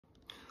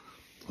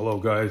Hello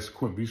guys,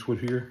 QuintBeastwood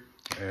here,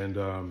 and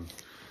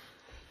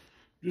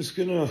just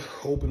gonna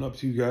open up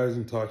to you guys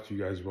and talk to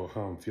you guys about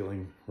how I'm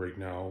feeling right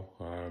now,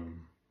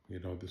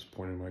 at this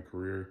point in my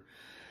career.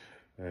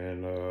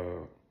 And I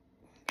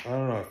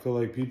don't know, I feel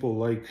like people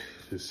like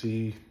to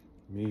see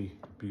me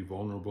be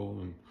vulnerable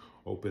and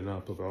open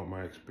up about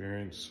my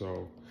experience.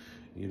 So,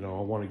 I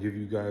want to give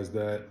you guys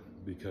that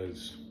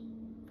because,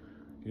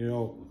 I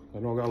know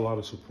I got a lot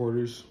of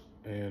supporters.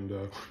 And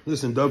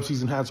listen, dub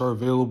season hats are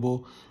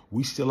available.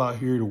 We still out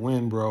here to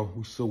win, bro.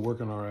 We still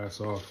working our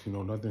ass off.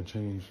 Nothing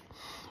changed.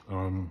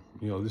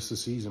 This is the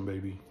season,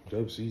 baby.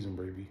 Dub season,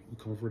 baby. We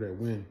come for that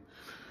win.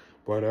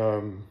 But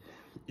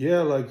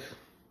yeah, like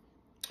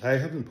I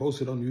haven't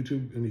posted on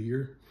YouTube in a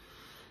year,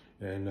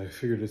 and I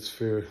figured it's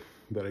fair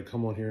that I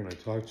come on here and I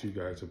talk to you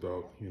guys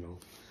about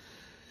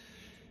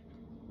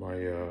my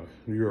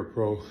New York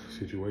Pro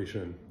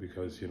situation,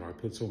 because I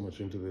put so much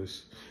into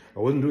this. I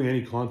wasn't doing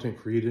any content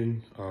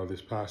creating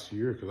this past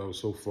year because I was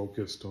so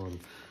focused on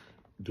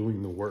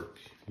doing the work,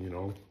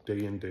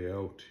 day in, day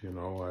out.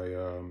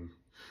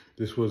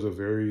 This was a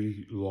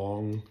very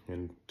long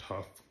and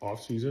tough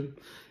off season.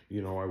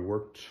 I've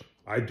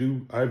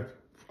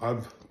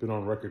been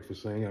on record for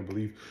saying I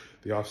believe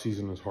the off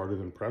season is harder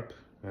than prep.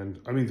 And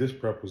I mean, this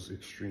prep was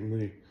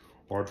extremely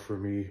hard for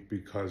me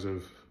because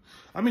of,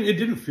 it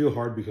didn't feel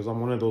hard because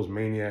I'm one of those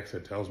maniacs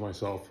that tells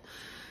myself,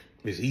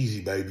 it's easy,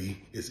 baby.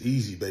 It's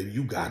easy, baby.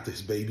 You got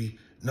this, baby.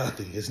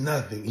 It's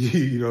nothing.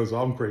 So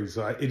I'm crazy.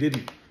 So it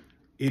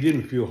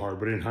didn't feel hard,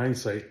 but in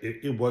hindsight,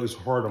 it was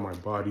hard on my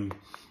body,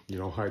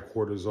 high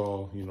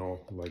cortisol,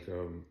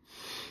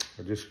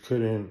 I just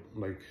couldn't,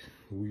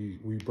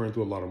 we burned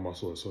through a lot of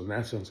muscle. So in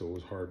that sense, it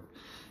was hard.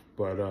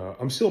 But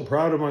I'm still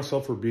proud of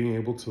myself for being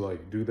able to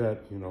do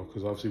that,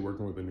 because obviously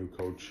working with a new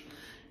coach,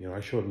 I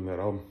showed him that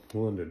I'm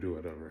willing to do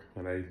whatever,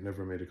 and I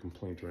never made a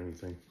complaint or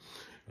anything.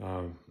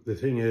 The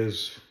thing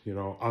is,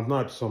 I'm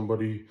not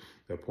somebody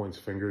that points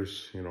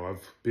fingers.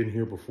 I've been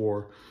here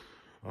before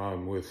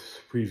with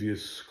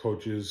previous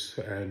coaches,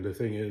 and the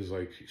thing is,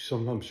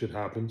 sometimes shit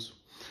happens.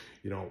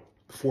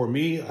 For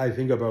me, I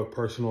think about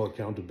personal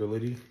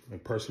accountability,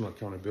 and personal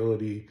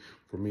accountability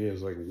for me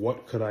is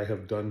what could I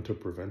have done to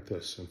prevent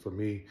this? And for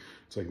me,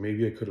 it's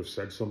maybe I could have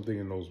said something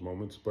in those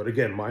moments. But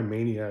again, my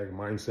maniac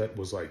mindset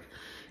was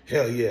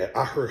hell yeah,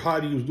 I heard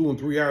Hadi was doing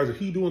 3 hours. If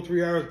he doing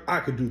 3 hours,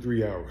 I could do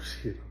 3 hours.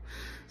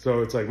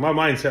 So it's my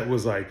mindset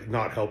was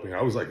not helping.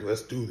 I was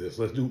let's do this,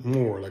 let's do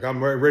more.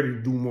 I'm ready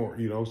to do more,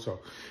 So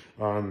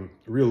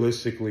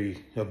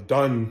realistically, I've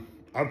done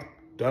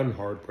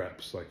hard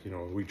preps.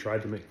 We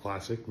tried to make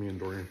classic, me and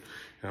Dorian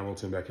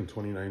Hamilton, back in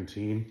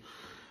 2019.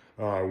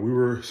 We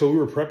were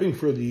prepping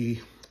for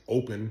the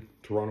Open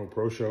Toronto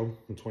Pro Show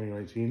in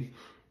 2019.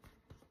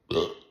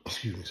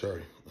 Excuse me,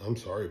 sorry. I'm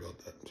sorry about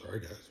that. Sorry,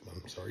 guys.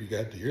 I'm sorry you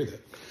got to hear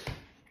that.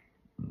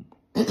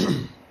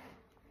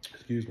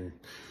 Excuse me.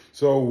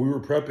 So we were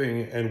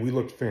prepping and we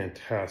looked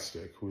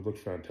fantastic.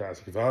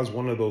 If I was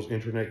one of those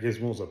internet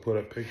gizmos, I put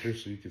up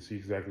pictures so you can see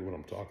exactly what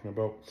I'm talking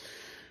about.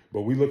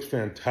 But we looked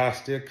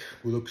fantastic.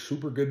 We looked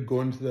super good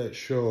going to that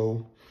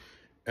show.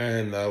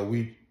 And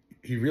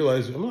he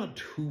realized I'm not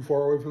too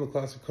far away from the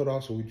classic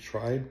cutoff, so we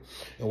tried.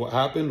 And what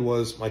happened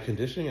was my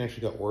conditioning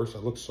actually got worse. I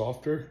looked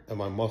softer and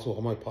my muscle,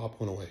 all my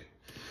pop went away.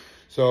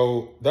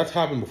 So that's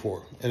happened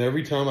before. And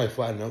every time I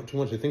flattened out too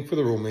much, I think for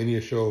the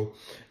Romania show,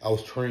 I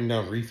was turning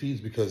down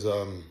refeeds because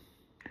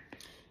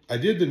I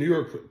did the New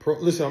York Pro.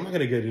 Listen, I'm not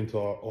going to get into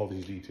all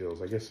these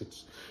details. I guess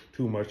it's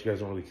too much. You guys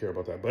don't really care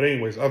about that. But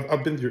anyways,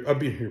 I've been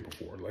here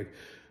before.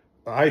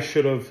 I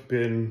should have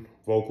been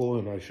vocal,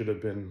 and I should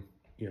have been,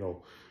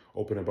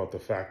 open about the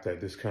fact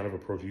that this kind of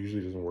approach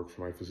usually doesn't work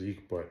for my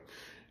physique. But,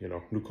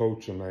 new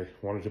coach, and I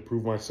wanted to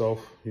prove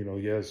myself.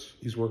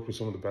 He's worked with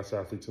some of the best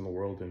athletes in the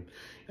world, and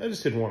I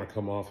just didn't want to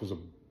come off as a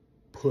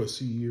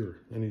pussy or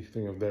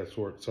anything of that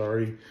sort.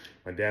 Sorry,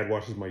 my dad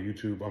watches my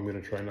YouTube. I'm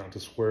going to try not to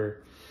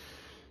swear.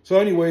 So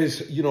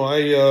anyways,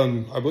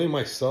 I blame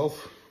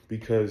myself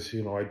because,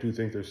 I do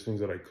think there's things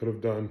that I could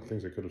have done,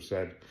 things I could have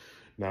said.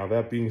 Now,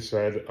 that being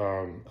said,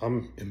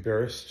 I'm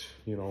embarrassed.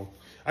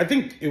 I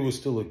think it was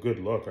still a good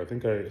look. I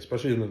think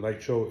especially in the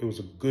night show, it was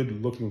a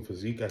good looking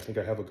physique. I think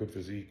I have a good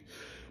physique,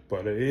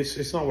 but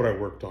it's not what I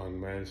worked on,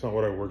 man. It's not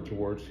what I worked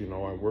towards.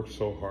 I worked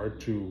so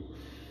hard to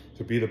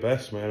be the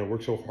best, man. I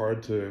worked so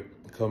hard to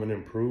become an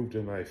improved,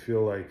 and I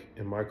feel like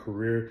in my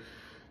career,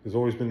 there's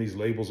always been these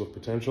labels of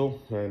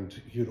potential,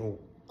 and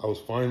I was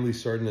finally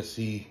starting to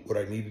see what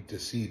I needed to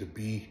see to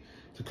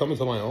come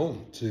into my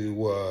own,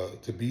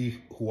 to be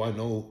who I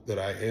know that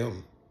I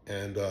am.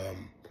 And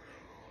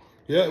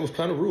yeah, it was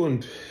kind of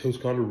ruined.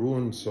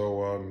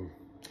 So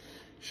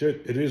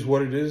shit, it is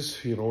what it is.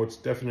 It's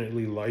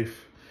definitely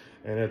life.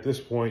 And at this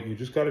point, you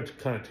just got to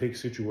kind of take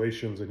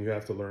situations and you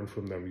have to learn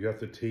from them. You have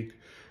to take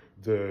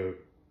the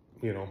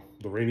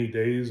rainy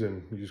days,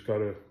 and you just got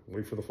to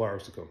wait for the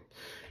flowers to come,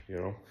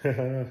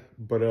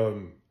 But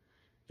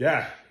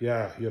yeah,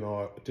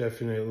 it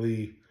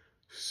definitely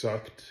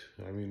sucked.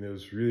 It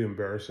was really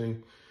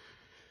embarrassing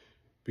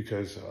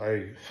because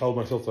I held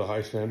myself to a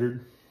high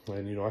standard.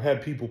 And, you know, I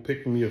had people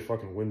picking me to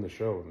fucking win the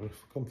show. And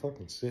I'm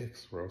fucking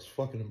 6, bro. It's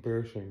fucking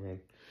embarrassing, man.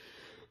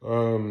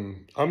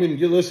 I mean,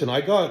 yeah, listen,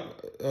 I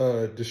got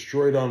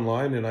destroyed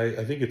online, and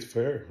I think it's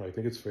fair. I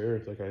think it's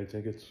fair. Like, I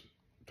think it's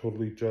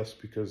totally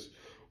just, because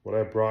what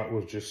I brought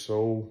was just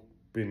so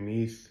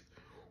beneath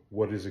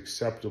what is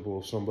acceptable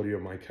of somebody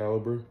of my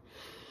caliber.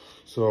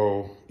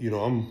 So, you know,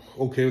 I'm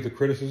okay with the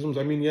criticisms.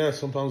 I mean, yeah,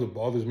 sometimes it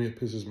bothers me, it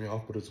pisses me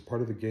off, but it's a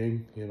part of the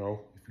game, you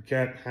know. If you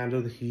can't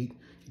handle the heat,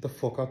 get the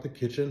fuck out the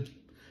kitchen.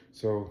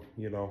 So,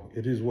 you know,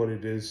 it is what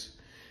it is.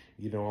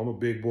 You know, I'm a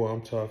big boy,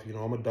 I'm tough, you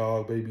know, I'm a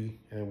dog, baby.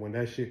 And when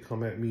that shit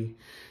come at me,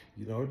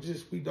 you know,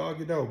 we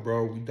dog it out,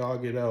 bro. We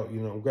dog it out, you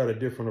know. We've got a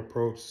different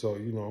approach. So,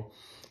 you know,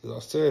 as I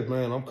said,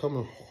 man, I'm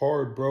coming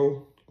hard,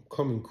 bro. I'm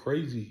coming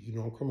crazy, you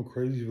know, I'm coming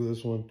crazy for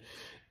this one.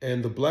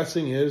 And the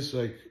blessing is,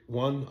 like,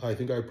 one, I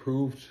think I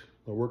proved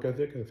my work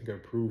ethic. I think I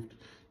proved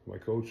to my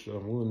coach that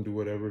I'm willing to do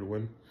whatever to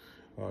win.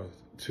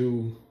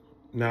 2,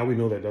 now we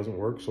know that doesn't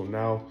work. So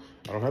now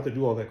I don't have to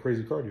do all that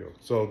crazy cardio.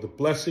 So the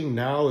blessing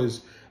now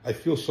is I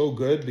feel so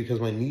good because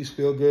my knees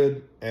feel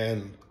good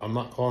and I'm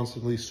not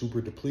constantly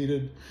super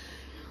depleted.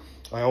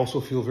 I also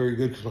feel very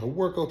good because my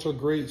workouts are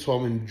great. So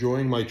I'm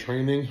enjoying my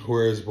training.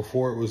 Whereas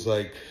before it was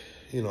like,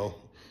 you know,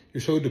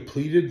 you're so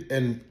depleted,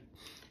 and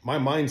my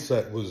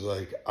mindset was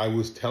like, I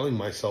was telling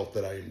myself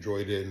that I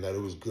enjoyed it and that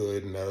it was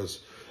good, and I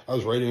was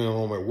writing on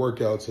all my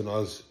workouts, and I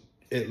was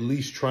at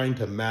least trying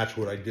to match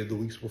what I did the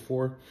weeks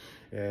before.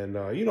 And,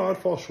 you know, I'd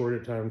fall short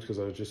at times because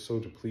I was just so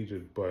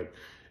depleted, but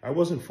I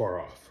wasn't far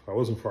off.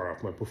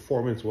 My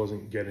performance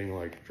wasn't getting,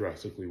 like,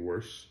 drastically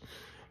worse.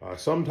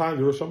 Sometimes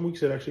there were some weeks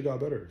that actually got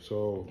better.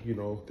 So, you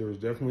know, there was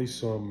definitely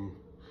some,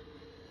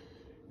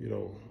 you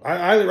know,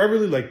 I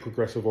really like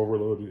progressive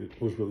overload.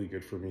 It was really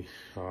good for me.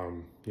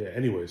 Yeah,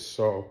 anyways,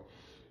 so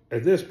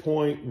at this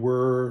point,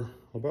 we're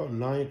about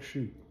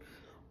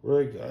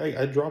we're like,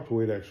 I dropped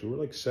weight actually. We're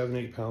like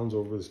 7-8 pounds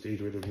over the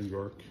stage weight of New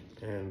York.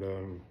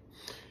 And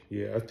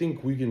yeah, I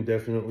think we can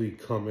definitely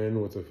come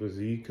in with a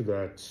physique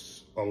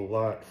that's a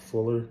lot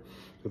fuller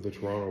to the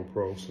Toronto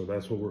Pro. So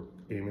that's what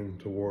we're aiming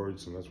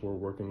towards, and that's what we're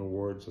working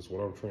towards. That's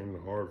what I'm training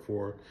hard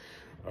for.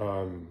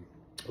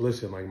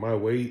 Listen, like, my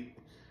weight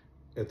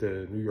at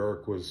the New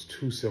York was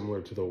too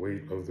similar to the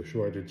weight of the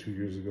show I did 2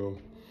 years ago.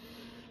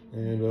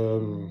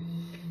 And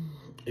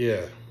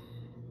yeah,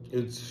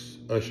 it's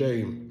a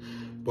shame.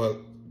 But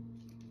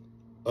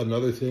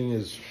another thing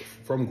is,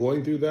 from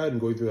going through that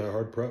and going through that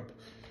hard prep,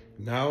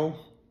 now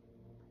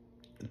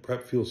the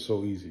prep feels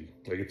so easy.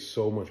 Like, it's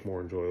so much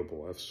more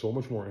enjoyable. I have so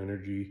much more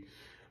energy.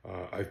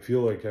 I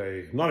feel like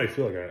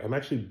I'm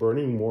actually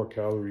burning more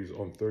calories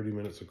on 30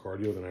 minutes of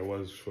cardio than I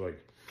was for,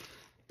 like,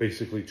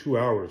 basically 2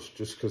 hours,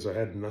 just because I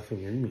had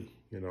nothing in me,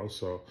 you know.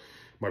 So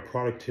my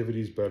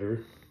productivity is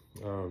better.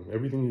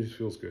 Everything just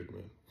feels good,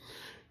 man.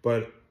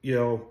 But, you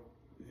know,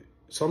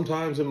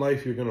 sometimes in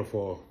life you're gonna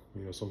fall.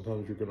 You know,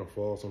 sometimes you're gonna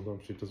fall.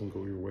 Sometimes shit doesn't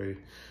go your way.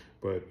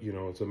 But, you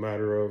know, it's a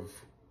matter of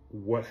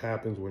what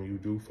happens when you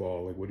do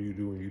fall. Like, what do you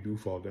do when you do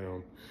fall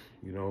down?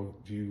 You know,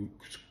 do you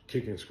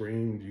kick and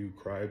scream? Do you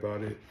cry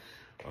about it?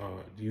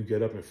 Do you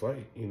get up and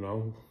fight? You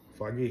know,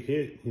 if I get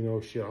hit, you know,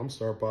 shit, I'm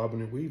start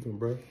bobbing and weaving,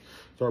 bro.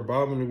 Start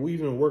bobbing and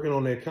weaving and working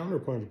on that counter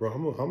punch, bro.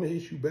 I'm gonna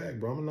hit you back,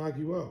 bro. I'm gonna knock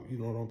you out. You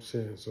know what I'm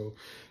saying? So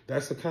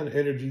that's the kind of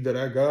energy that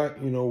I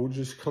got. You know, we're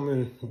just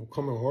coming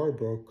hard,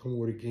 bro. Coming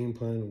with a game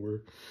plan, and we're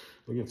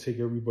gonna take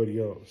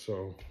everybody out.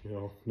 So, you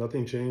know,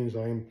 nothing changed.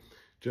 I am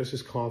just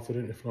as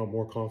confident, if not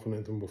more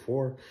confident than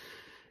before.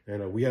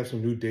 And we have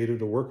some new data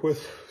to work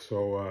with.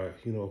 So,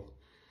 you know,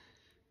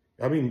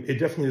 I mean, it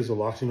definitely is a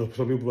loss. You know,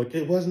 some people are like,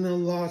 it wasn't a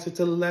loss, it's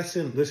a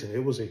lesson. Listen,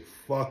 it was a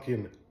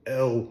fucking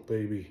L,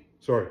 baby.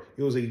 Sorry,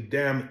 it was a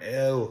damn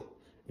L.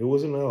 It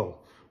was an L,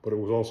 but it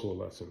was also a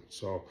lesson.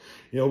 So,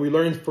 you know, we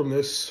learn from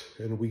this,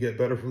 and we get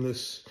better from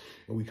this,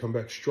 and we come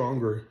back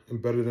stronger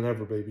and better than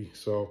ever, baby.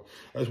 So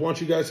I just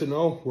want you guys to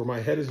know where my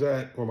head is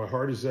at, where my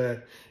heart is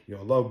at. You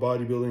know, I love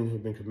bodybuilding.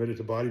 I've been committed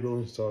to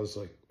bodybuilding since I was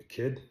like a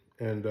kid.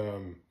 And,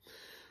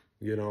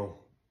 you know,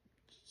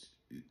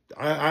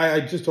 I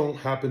just don't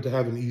happen to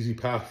have an easy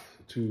path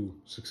to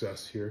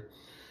success here.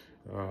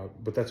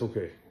 But that's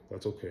okay.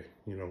 That's okay.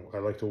 You know, I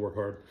like to work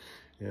hard,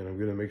 and I'm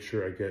going to make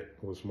sure I get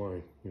what's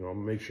mine. You know, I'm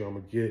going to make sure I'm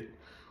going to get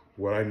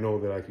what I know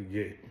that I could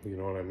get. You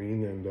know what I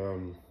mean?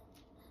 And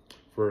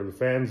for the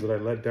fans that I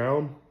let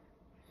down,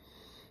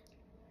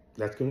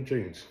 that's going to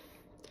change.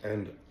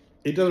 And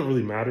it doesn't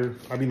really matter.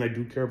 I mean, I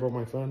do care about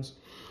my fans,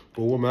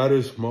 but what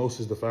matters most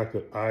is the fact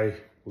that I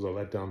was a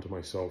letdown to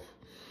myself.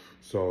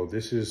 So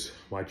this is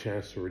my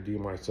chance to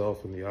redeem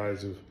myself in the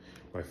eyes of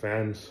my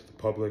fans, the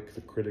public,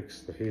 the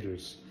critics, the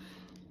haters,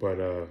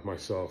 but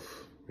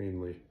myself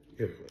mainly.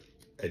 If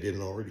I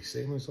didn't already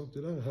say myself,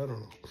 did I? I don't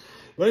know.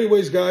 But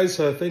anyways, guys,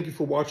 thank you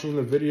for watching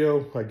the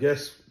video. I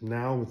guess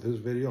now with this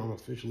video, I'm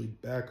officially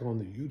back on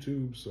the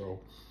YouTube. So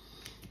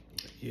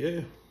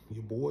yeah,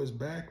 your boy's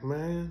back,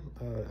 man.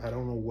 I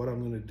don't know what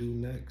I'm going to do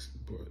next,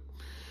 but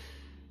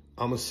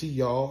I'm going to see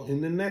y'all in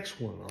the next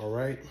one, all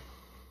right?